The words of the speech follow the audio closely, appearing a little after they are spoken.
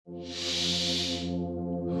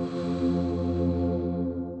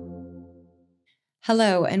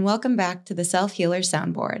Hello, and welcome back to the Self Healer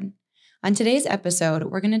Soundboard. On today's episode,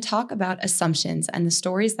 we're going to talk about assumptions and the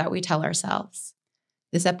stories that we tell ourselves.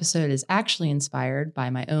 This episode is actually inspired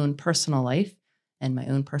by my own personal life and my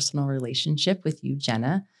own personal relationship with you,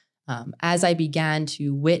 Jenna, as I began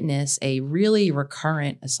to witness a really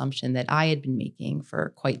recurrent assumption that I had been making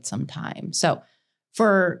for quite some time. So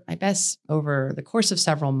for, I guess, over the course of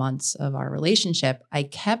several months of our relationship, I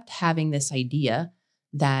kept having this idea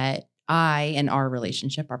that I and our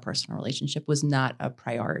relationship, our personal relationship, was not a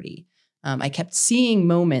priority. I kept seeing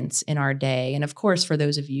moments in our day. And of course, for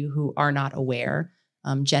those of you who are not aware,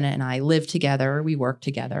 Jenna and I live together. We work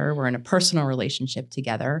together. We're in a personal relationship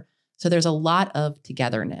together. So there's a lot of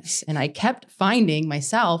togetherness. And I kept finding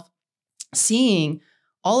myself seeing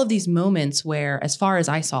all of these moments where, as far as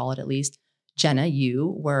I saw it, at least, Jenna,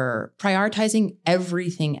 you were prioritizing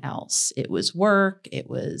everything else. It was work. It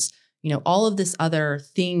was all of this other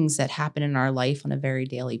things that happen in our life on a very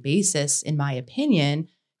daily basis, in my opinion,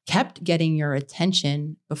 kept getting your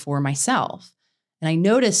attention before myself. And I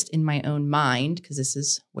noticed in my own mind, because this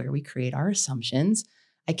is where we create our assumptions,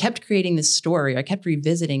 I kept creating this story. I kept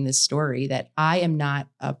revisiting this story that I am not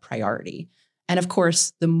a priority. And of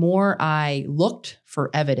course, the more I looked for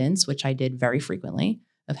evidence, which I did very frequently,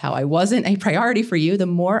 of how I wasn't a priority for you, the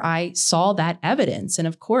more I saw that evidence. And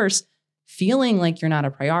of course, feeling like you're not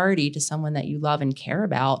a priority to someone that you love and care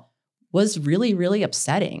about was really, really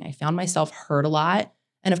upsetting. I found myself hurt a lot.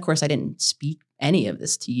 And of course, I didn't speak any of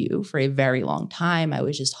this to you for a very long time. I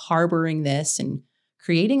was just harboring this and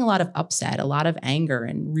creating a lot of upset, a lot of anger,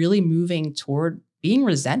 and really moving toward being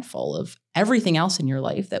resentful of everything else in your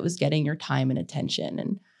life that was getting your time and attention.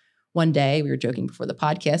 And one day, we were joking before the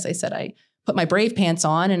podcast, I said I put my brave pants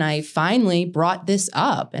on and I finally brought this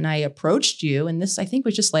up and I approached you. And this, I think,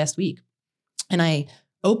 was just last week. And I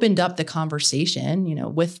opened up the conversation,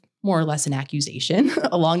 with more or less an accusation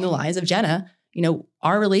along the lines of, Jenna,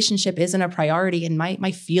 our relationship isn't a priority and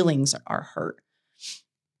my feelings are hurt.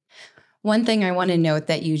 One thing I want to note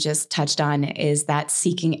that you just touched on is that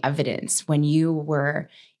seeking evidence. When you were,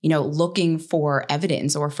 looking for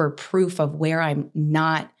evidence or for proof of where I'm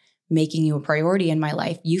not making you a priority in my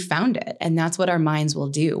life, you found it. And that's what our minds will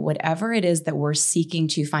do. Whatever it is that we're seeking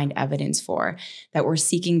to find evidence for, that we're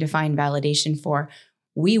seeking to find validation for,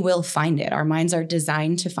 we will find it. Our minds are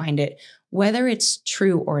designed to find it, whether it's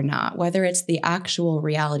true or not, whether it's the actual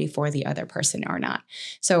reality for the other person or not.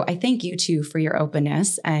 So I thank you too for your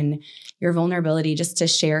openness and your vulnerability just to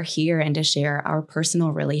share here and to share our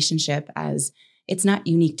personal relationship, as it's not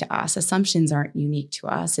unique to us. Assumptions aren't unique to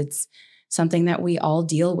us. It's something that we all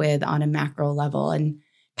deal with on a macro level and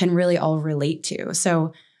can really all relate to.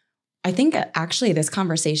 So I think actually this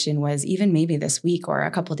conversation was even maybe this week or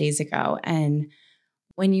a couple of days ago. And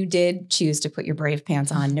when you did choose to put your brave pants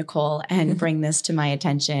on, Nicole, and bring this to my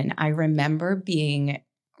attention, I remember being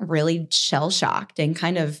really shell-shocked and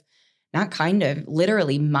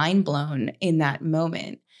literally mind blown in that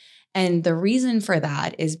moment. And the reason for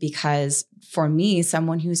that is because for me,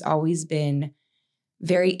 someone who's always been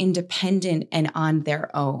very independent and on their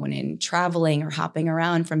own and traveling or hopping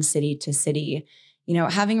around from city to city,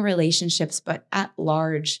 having relationships, but at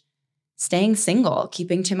large, staying single,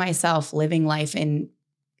 keeping to myself, living life in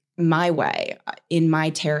my way, in my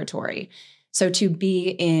territory. So to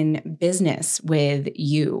be in business with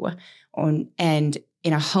you and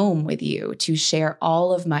in a home with you, to share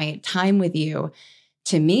all of my time with you,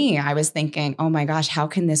 to me, I was thinking, oh my gosh, how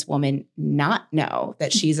can this woman not know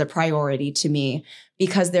that she's a priority to me?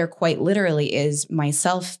 Because there quite literally is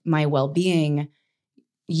myself, my well-being,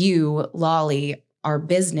 you, Lolly, our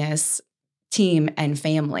business, team, and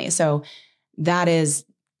family. So that is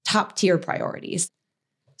top tier priorities.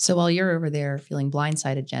 So while you're over there feeling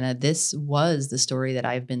blindsided, Jenna, this was the story that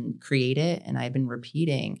I've been created and I've been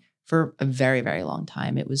repeating for a very, very long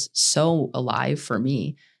time. It was so alive for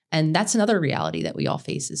me. And that's another reality that we all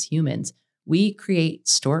face as humans. We create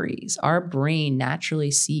stories. Our brain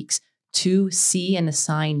naturally seeks to see and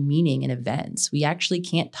assign meaning in events. We actually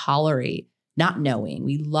can't tolerate not knowing.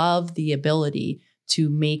 We love the ability to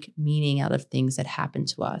make meaning out of things that happen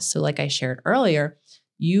to us. So like I shared earlier,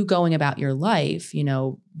 you going about your life,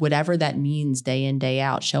 whatever that means day in, day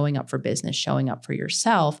out, showing up for business, showing up for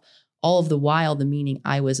yourself, all of the while, the meaning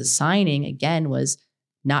I was assigning, again, was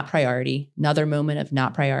not priority, another moment of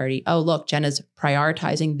not priority. Oh, look, Jenna's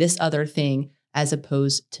prioritizing this other thing as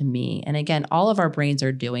opposed to me. And again, all of our brains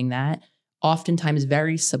are doing that, oftentimes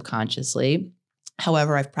very subconsciously.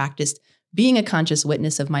 However, I've practiced being a conscious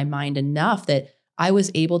witness of my mind enough that I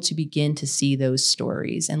was able to begin to see those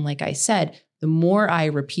stories. And like I said, the more I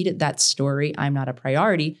repeated that story, I'm not a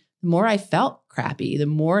priority, the more I felt crappy, the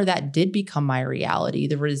more that did become my reality.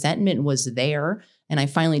 The resentment was there. And I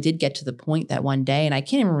finally did get to the point that one day, and I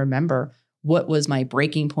can't even remember what was my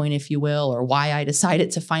breaking point, if you will, or why I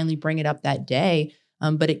decided to finally bring it up that day.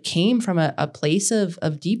 But it came from a place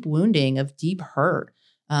of deep wounding, of deep hurt,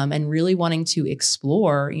 and really wanting to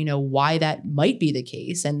explore, why that might be the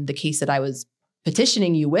case. And the case that I was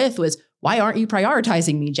petitioning you with was, why aren't you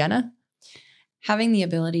prioritizing me, Jenna? Having the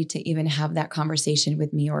ability to even have that conversation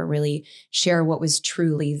with me or really share what was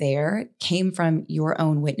truly there came from your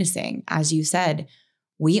own witnessing. As you said,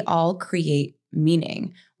 we all create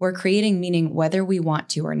meaning. We're creating meaning whether we want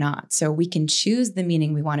to or not. So we can choose the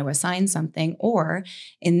meaning we want to assign something, or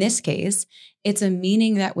in this case, it's a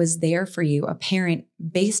meaning that was there for you, apparent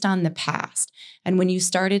based on the past. And when you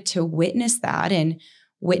started to witness that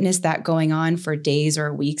going on for days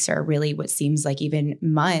or weeks or really what seems like even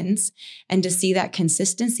months, and to see that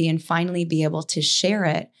consistency and finally be able to share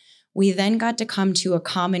it, we then got to come to a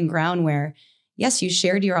common ground where, yes, you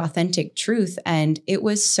shared your authentic truth, and it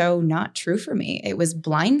was so not true for me. It was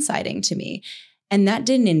blindsiding to me. And that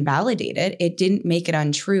didn't invalidate it. It didn't make it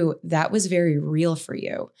untrue. That was very real for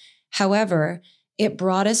you. However, it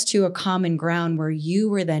brought us to a common ground where you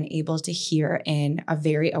were then able to hear in a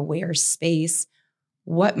very aware space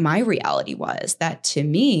what my reality was. That to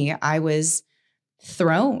me, I was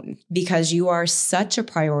thrown because you are such a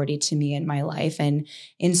priority to me in my life. And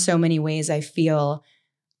in so many ways, I feel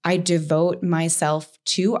I devote myself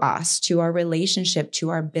to us, to our relationship, to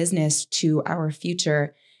our business, to our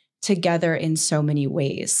future together in so many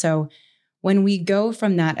ways. So when we go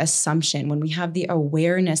from that assumption, when we have the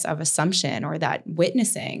awareness of assumption or that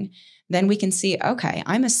witnessing, then we can see, okay,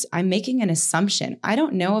 I'm making an assumption. I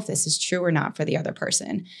don't know if this is true or not for the other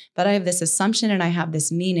person, but I have this assumption and I have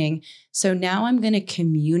this meaning. So now I'm going to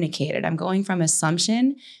communicate it. I'm going from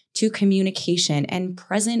assumption to communication, and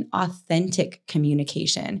present authentic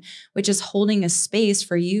communication, which is holding a space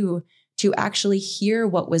for you to actually hear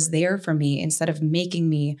what was there for me instead of making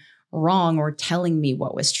me wrong or telling me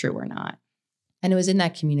what was true or not. And it was in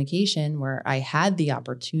that communication where I had the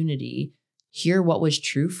opportunity hear what was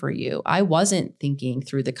true for you. I wasn't thinking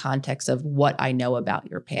through the context of what I know about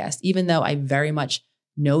your past. Even though I very much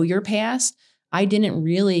know your past, I didn't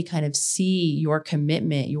really kind of see your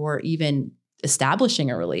commitment, your even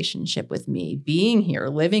establishing a relationship with me, being here,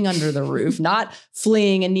 living under the roof, not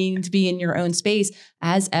fleeing and needing to be in your own space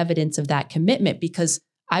as evidence of that commitment, because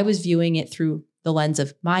I was viewing it through the lens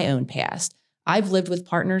of my own past. I've lived with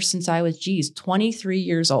partners since I was, 23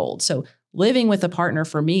 years old. So living with a partner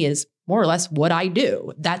for me is more or less what I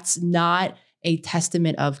do. That's not a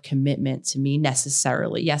testament of commitment to me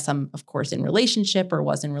necessarily. Yes, I'm of course in relationship or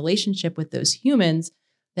was in relationship with those humans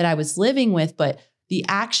that I was living with, but the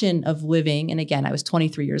action of living, and again, I was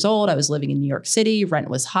 23 years old. I was living in New York City. Rent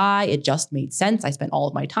was high. It just made sense. I spent all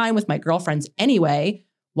of my time with my girlfriends anyway.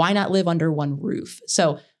 Why not live under one roof?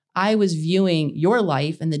 So I was viewing your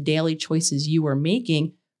life and the daily choices you were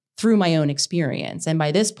making through my own experience. And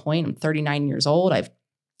by this point, I'm 39 years old. I've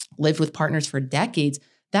lived with partners for decades.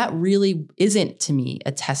 That really isn't to me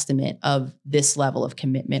a testament of this level of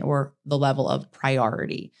commitment or the level of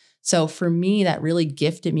priority. So for me, that really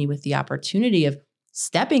gifted me with the opportunity of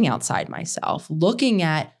stepping outside myself, looking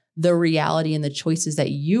at the reality and the choices that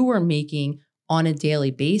you were making on a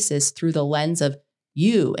daily basis through the lens of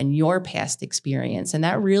you and your past experience. And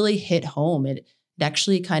that really hit home. It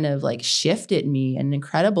actually kind of like shifted me an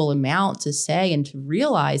incredible amount to say and to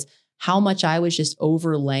realize how much I was just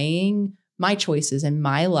overlaying my choices in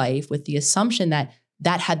my life with the assumption that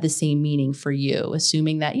that had the same meaning for you,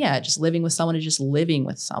 assuming that, just living with someone is just living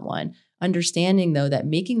with someone. Understanding though that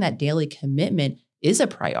making that daily commitment is a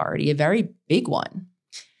priority, a very big one.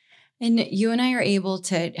 And you and I are able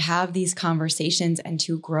to have these conversations and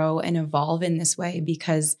to grow and evolve in this way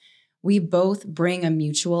because we both bring a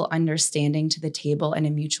mutual understanding to the table and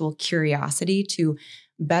a mutual curiosity to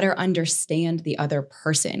better understand the other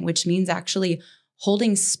person, which means actually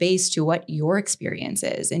holding space to what your experience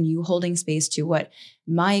is and you holding space to what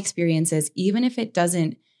my experience is, even if it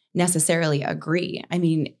doesn't necessarily agree. I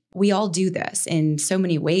mean, we all do this in so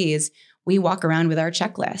many ways. We walk around with our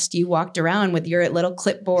checklist. You walked around with your little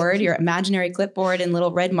clipboard, your imaginary clipboard and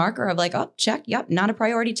little red marker of like, oh, check. Yep. Not a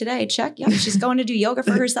priority today. Check. Yep. She's going to do yoga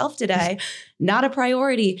for herself today. Not a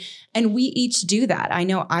priority. And we each do that. I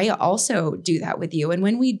know I also do that with you. And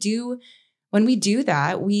when we do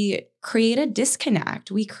that, we create a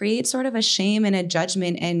disconnect. We create sort of a shame and a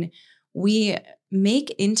judgment, and we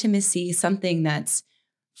make intimacy something that's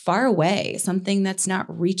far away, something that's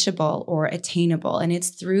not reachable or attainable. And it's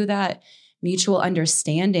through that mutual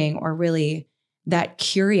understanding or really that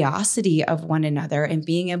curiosity of one another and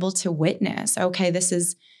being able to witness, okay, this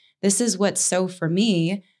is what's so for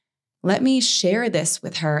me. Let me share this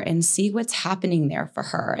with her and see what's happening there for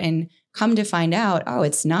her. And come to find out, oh,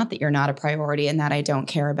 it's not that you're not a priority and that I don't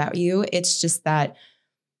care about you. It's just that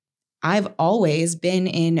I've always been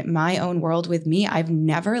in my own world with me. I've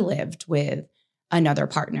never lived with another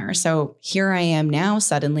partner. So here I am now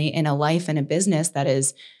suddenly in a life and a business that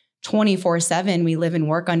is 24/7. We live and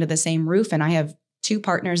work under the same roof, and I have 2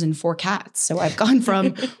 partners and 4 cats. So I've gone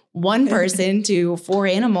from one person to 4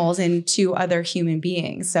 animals and 2 other human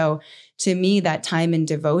beings. So to me, that time and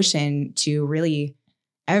devotion to really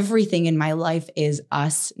everything in my life is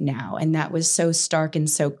us now. And that was so stark and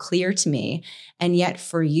so clear to me. And yet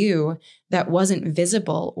for you, that wasn't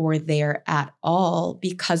visible or there at all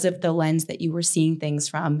because of the lens that you were seeing things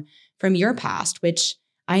from your past, which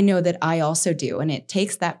I know that I also do. And it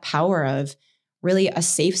takes that power of really a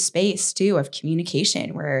safe space too of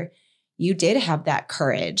communication where you did have that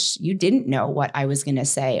courage. You didn't know what I was going to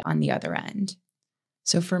say on the other end.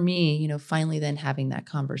 So for me, finally then having that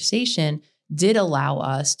conversation did allow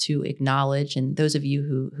us to acknowledge, and those of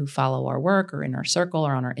you who follow our work or in our circle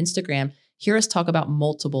or on our Instagram, hear us talk about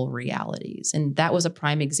multiple realities. And that was a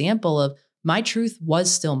prime example of my truth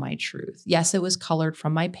was still my truth. Yes, it was colored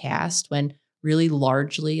from my past when really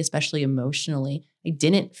largely, especially emotionally, I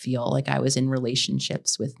didn't feel like I was in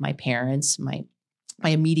relationships with my parents, my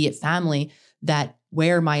immediate family, that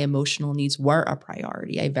where my emotional needs were a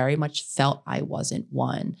priority. I very much felt I wasn't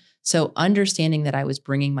one. So understanding that I was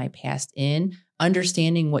bringing my past in,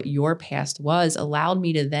 understanding what your past was, allowed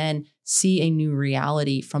me to then see a new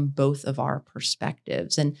reality from both of our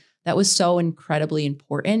perspectives. And that was so incredibly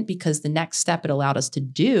important because the next step it allowed us to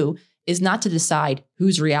do is not to decide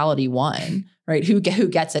whose reality won, right? Who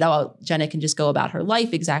gets it? Oh, Jenna can just go about her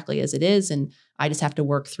life exactly as it is. And I just have to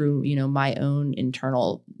work through, my own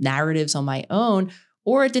internal narratives on my own.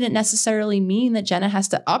 Or it didn't necessarily mean that Jenna has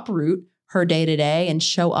to uproot her day to day and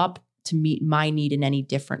show up to meet my need in any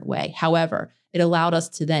different way. However, it allowed us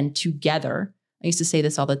to then together, I used to say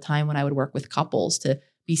this all the time when I would work with couples, to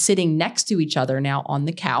be sitting next to each other now on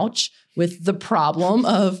the couch with the problem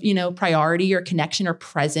of, priority or connection or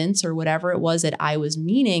presence or whatever it was that I was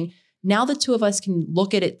meaning. Now the two of us can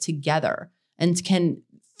look at it together and can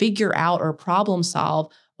figure out or problem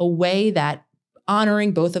solve a way that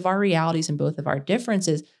honoring both of our realities and both of our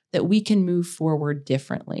differences, that we can move forward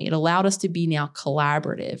differently. It allowed us to be now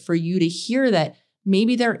collaborative, for you to hear that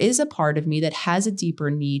maybe there is a part of me that has a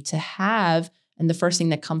deeper need to have. And the first thing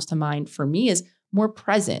that comes to mind for me is more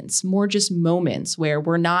presence, more just moments where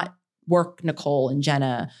we're not work Nicole and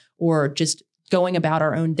Jenna, or just going about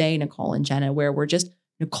our own day, Nicole and Jenna, where we're just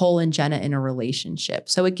Nicole and Jenna in a relationship.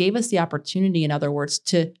 So it gave us the opportunity, in other words,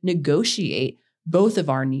 to negotiate both of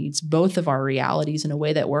our needs, both of our realities in a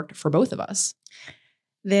way that worked for both of us.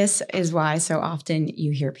 This is why so often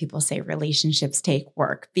you hear people say relationships take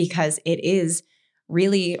work, because it is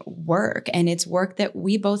really work, and it's work that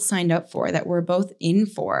we both signed up for, that we're both in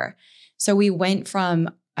for. So we went from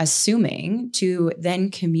assuming to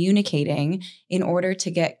then communicating in order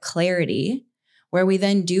to get clarity, where we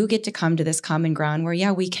then do get to come to this common ground where,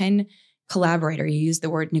 yeah, we can collaborate, or you use the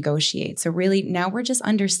word negotiate. So really now we're just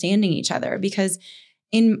understanding each other, because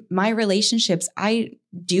in my relationships, I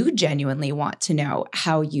do genuinely want to know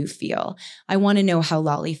how you feel. I want to know how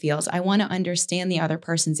Lolly feels. I want to understand the other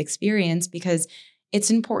person's experience, because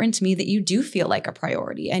it's important to me that you do feel like a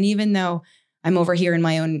priority. And even though I'm over here in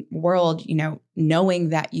my own world, knowing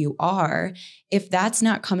that you are, if that's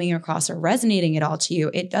not coming across or resonating at all to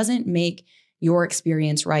you, it doesn't make your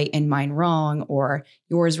experience right and mine wrong, or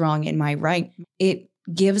yours wrong and mine right. It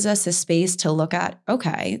gives us a space to look at,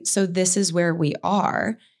 okay, so this is where we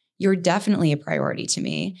are. You're definitely a priority to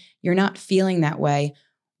me. You're not feeling that way.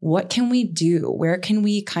 What can we do? Where can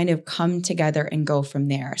we kind of come together and go from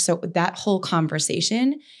there? So that whole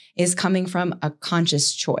conversation is coming from a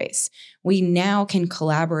conscious choice. We now can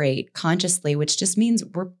collaborate consciously, which just means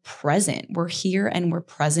we're present. We're here and we're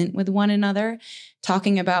present with one another,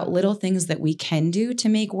 talking about little things that we can do to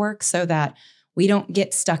make work, so that we don't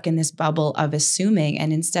get stuck in this bubble of assuming,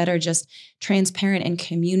 and instead are just transparent and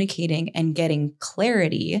communicating and getting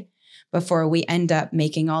clarity before we end up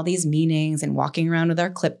making all these meanings and walking around with our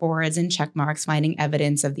clipboards and check marks, finding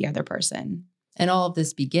evidence of the other person. And all of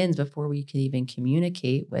this begins before we can even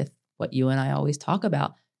communicate with what you and I always talk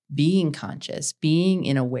about, being conscious, being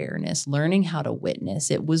in awareness, learning how to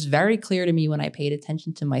witness. It was very clear to me when I paid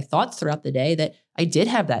attention to my thoughts throughout the day that I did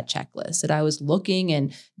have that checklist, that I was looking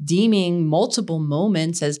and deeming multiple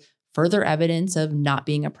moments as further evidence of not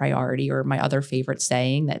being a priority, or my other favorite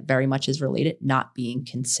saying that very much is related, not being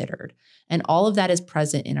considered. And all of that is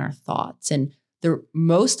present in our thoughts. And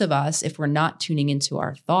most of us, if we're not tuning into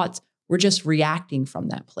our thoughts, we're just reacting from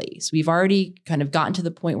that place. We've already kind of gotten to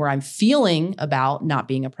the point where I'm feeling about not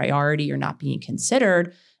being a priority or not being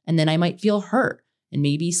considered, and then I might feel hurt. And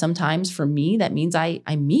maybe sometimes for me, that means I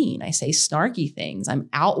say snarky things. I'm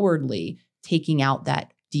outwardly taking out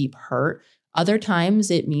that deep hurt. Other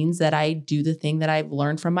times it means that I do the thing that I've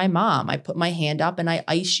learned from my mom. I put my hand up and I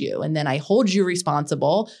ice you, and then I hold you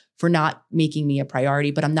responsible for not making me a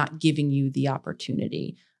priority, but I'm not giving you the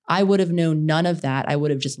opportunity. I would have known none of that. I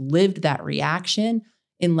would have just lived that reaction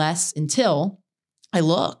until I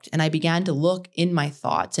looked, and I began to look in my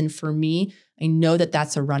thoughts. And for me, I know that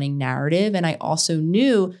that's a running narrative. And I also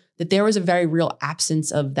knew that there was a very real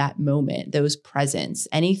absence of that moment, those presents,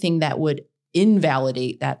 anything that would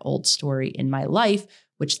invalidate that old story in my life,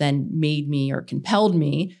 which then made me or compelled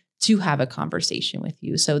me to have a conversation with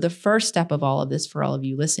you. So the first step of all of this for all of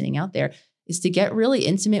you listening out there is to get really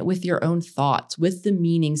intimate with your own thoughts, with the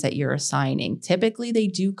meanings that you're assigning. Typically, they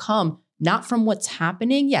do come not from what's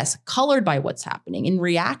happening, yes, colored by what's happening, in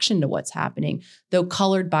reaction to what's happening, though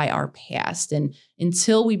colored by our past. And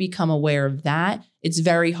until we become aware of that, it's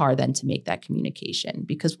very hard then to make that communication,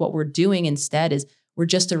 because what we're doing instead is we're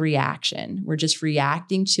just a reaction. We're just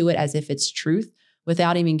reacting to it as if it's truth,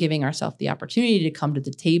 without even giving ourselves the opportunity to come to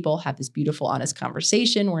the table, have this beautiful, honest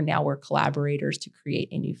conversation where now we're collaborators to create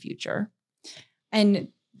a new future. And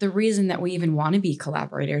the reason that we even want to be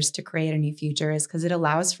collaborators to create a new future is because it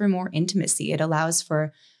allows for more intimacy. It allows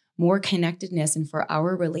for more connectedness and for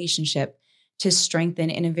our relationship to strengthen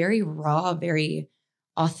in a very raw, very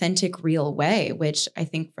authentic, real way, which I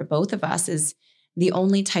think for both of us is the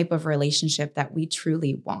only type of relationship that we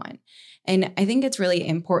truly want. And I think it's really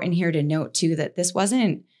important here to note too, that this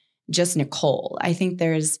wasn't just Nicole. I think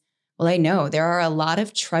I know there are a lot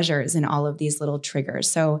of treasures in all of these little triggers.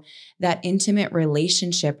 So that intimate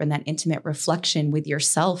relationship and that intimate reflection with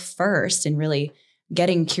yourself first, and really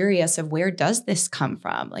getting curious of where does this come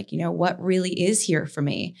from? Like, what really is here for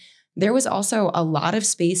me? There was also a lot of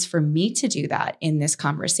space for me to do that in this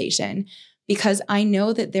conversation, because I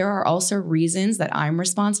know that there are also reasons that I'm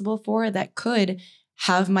responsible for that could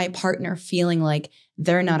have my partner feeling like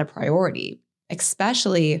they're not a priority,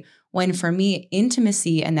 especially when for me,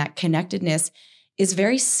 intimacy and that connectedness is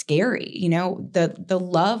very scary. The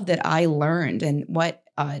love that I learned and what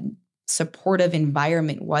a supportive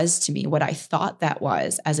environment was to me, what I thought that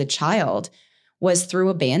was as a child, was through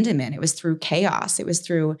abandonment. It was through chaos. It was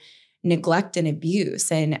through neglect and abuse.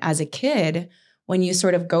 And as a kid, when you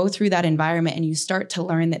sort of go through that environment and you start to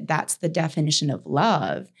learn that that's the definition of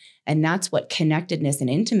love, and that's what connectedness and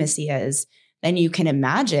intimacy is, then you can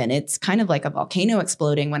imagine it's kind of like a volcano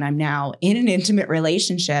exploding when I'm now in an intimate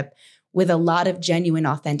relationship with a lot of genuine,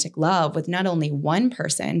 authentic love with not only one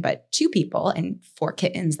person, but 2 people and 4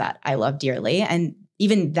 kittens that I love dearly. And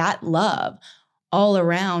even that love all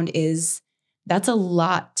around that's a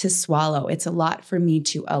lot to swallow. It's a lot for me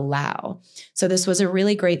to allow. So this was a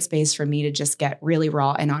really great space for me to just get really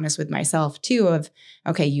raw and honest with myself too, of,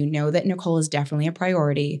 okay, that Nicole is definitely a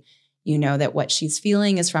priority. You know that what she's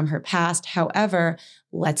feeling is from her past. However,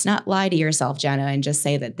 let's not lie to yourself, Jenna, and just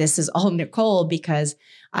say that this is all Nicole, because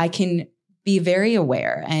I can be very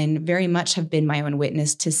aware and very much have been my own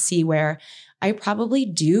witness to see where I probably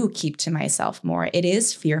do keep to myself more. It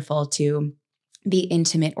is fearful to be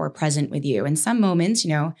intimate or present with you. In some moments,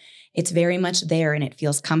 it's very much there and it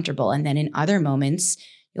feels comfortable. And then in other moments,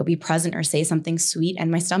 you'll be present or say something sweet and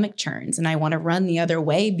my stomach churns and I want to run the other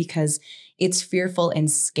way because it's fearful and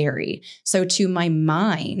scary. So to my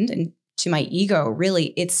mind and to my ego,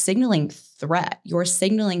 really, it's signaling threat. You're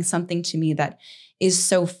signaling something to me that is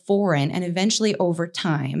so foreign. And eventually over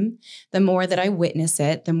time, the more that I witness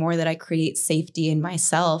it, the more that I create safety in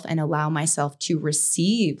myself and allow myself to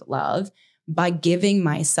receive love by giving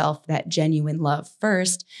myself that genuine love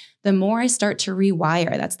first, the more I start to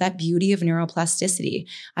rewire. That's that beauty of neuroplasticity.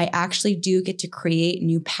 I actually do get to create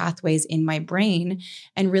new pathways in my brain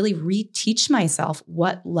and really reteach myself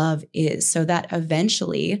what love is, so that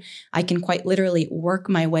eventually I can quite literally work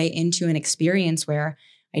my way into an experience where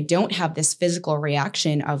I don't have this physical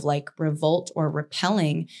reaction of like revolt or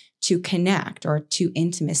repelling to connect or to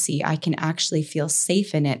intimacy. I can actually feel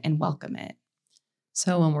safe in it and welcome it.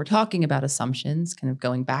 So when we're talking about assumptions, kind of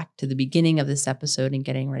going back to the beginning of this episode and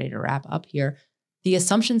getting ready to wrap up here, the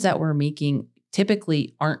assumptions that we're making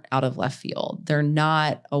typically aren't out of left field. They're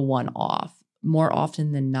not a one-off. More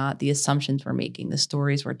often than not, the assumptions we're making, the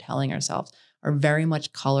stories we're telling ourselves, are very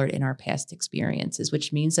much colored in our past experiences,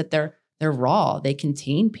 which means that they're they're raw. They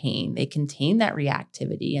contain pain. They contain that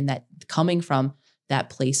reactivity and that coming from that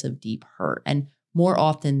place of deep hurt. And more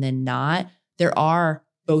often than not, there are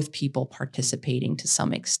both people participating to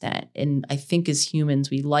some extent. And I think as humans,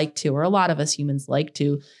 we like to, or a lot of us humans like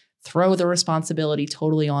to throw the responsibility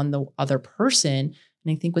totally on the other person.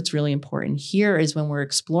 And I think what's really important here is when we're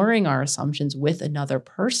exploring our assumptions with another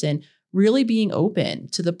person, really being open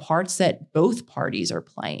to the parts that both parties are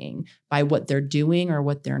playing by what they're doing or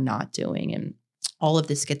what they're not doing. And all of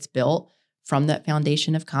this gets built from that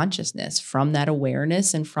foundation of consciousness, from that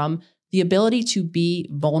awareness, and from the ability to be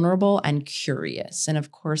vulnerable and curious. And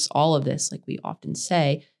of course, all of this, like we often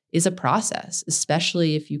say, is a process,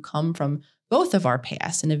 especially if you come from both of our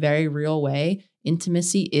past in a very real way.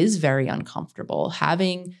 Intimacy is very uncomfortable.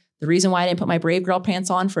 The reason why I didn't put my Brave Girl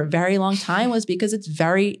pants on for a very long time was because it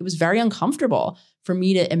was very uncomfortable for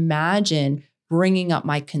me to imagine bringing up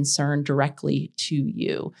my concern directly to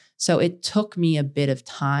you. So it took me a bit of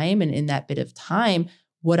time. And in that bit of time,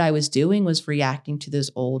 what I was doing was reacting to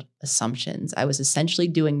those old assumptions. I was essentially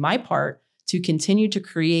doing my part to continue to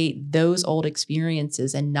create those old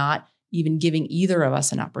experiences and not even giving either of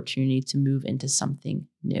us an opportunity to move into something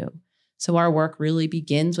new. So our work really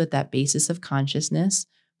begins with that basis of consciousness.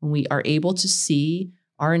 When we are able to see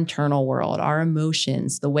our internal world, our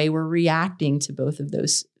emotions, the way we're reacting to both of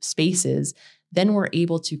those spaces, then we're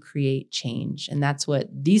able to create change. And that's what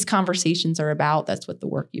these conversations are about. That's what the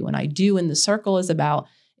work you and I do in the circle is about.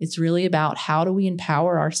 It's really about how do we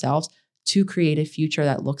empower ourselves to create a future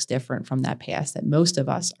that looks different from that past that most of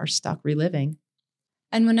us are stuck reliving.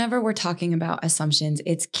 And whenever we're talking about assumptions,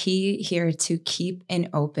 it's key here to keep an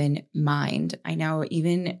open mind. I know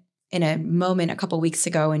even in a moment a couple of weeks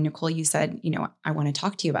ago, and Nicole, you said, I want to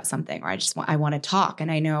talk to you about something, or I want to talk. And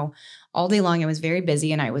I know all day long I was very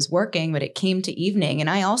busy and I was working, but it came to evening. And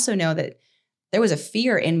I also know that there was a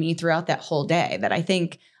fear in me throughout that whole day that I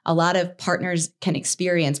think a lot of partners can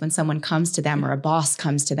experience when someone comes to them or a boss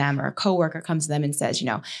comes to them or a coworker comes to them and says,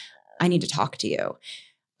 I need to talk to you.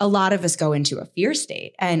 A lot of us go into a fear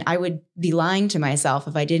state. And I would be lying to myself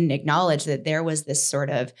if I didn't acknowledge that there was this sort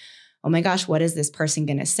of, oh my gosh, what is this person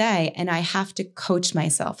going to say? And I have to coach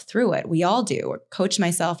myself through it. We all do, or coach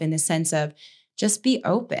myself in the sense of just be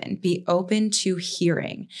open to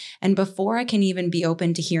hearing. And before I can even be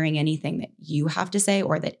open to hearing anything that you have to say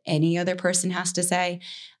or that any other person has to say,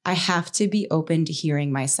 I have to be open to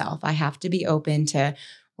hearing myself. I have to be open to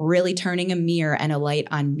really turning a mirror and a light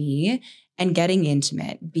on me and getting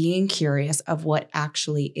intimate, being curious of what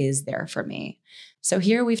actually is there for me. So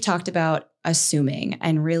here we've talked about assuming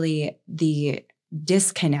and really the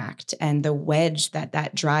disconnect and the wedge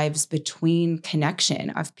that drives between connection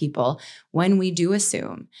of people when we do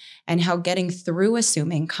assume, and how getting through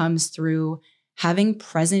assuming comes through having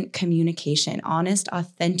present communication, honest,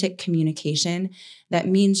 authentic communication. That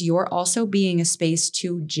means you're also being a space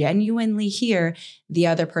to genuinely hear the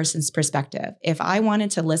other person's perspective. If I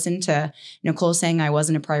wanted to listen to Nicole saying I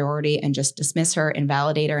wasn't a priority and just dismiss her,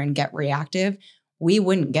 invalidate her, and get reactive, we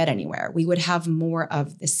wouldn't get anywhere. We would have more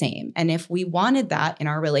of the same. And if we wanted that in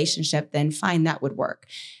our relationship, then fine, that would work.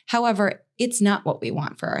 However, it's not what we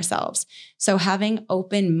want for ourselves. So having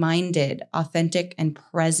open-minded, authentic, and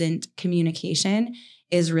present communication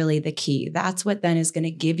is really the key. That's what then is going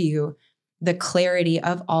to give you the clarity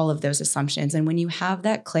of all of those assumptions. And when you have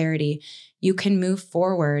that clarity, you can move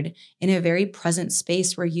forward in a very present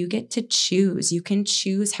space where you get to choose. You can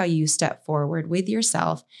choose how you step forward with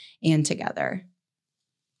yourself and together.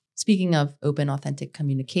 Speaking of open, authentic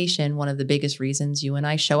communication, one of the biggest reasons you and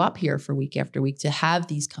I show up here for week after week to have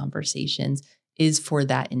these conversations is for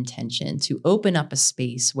that intention, to open up a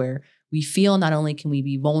space where we feel not only can we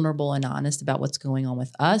be vulnerable and honest about what's going on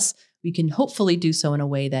with us, we can hopefully do so in a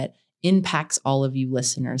way that impacts all of you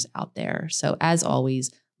listeners out there. So as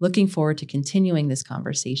always, looking forward to continuing this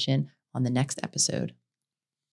conversation on the next episode.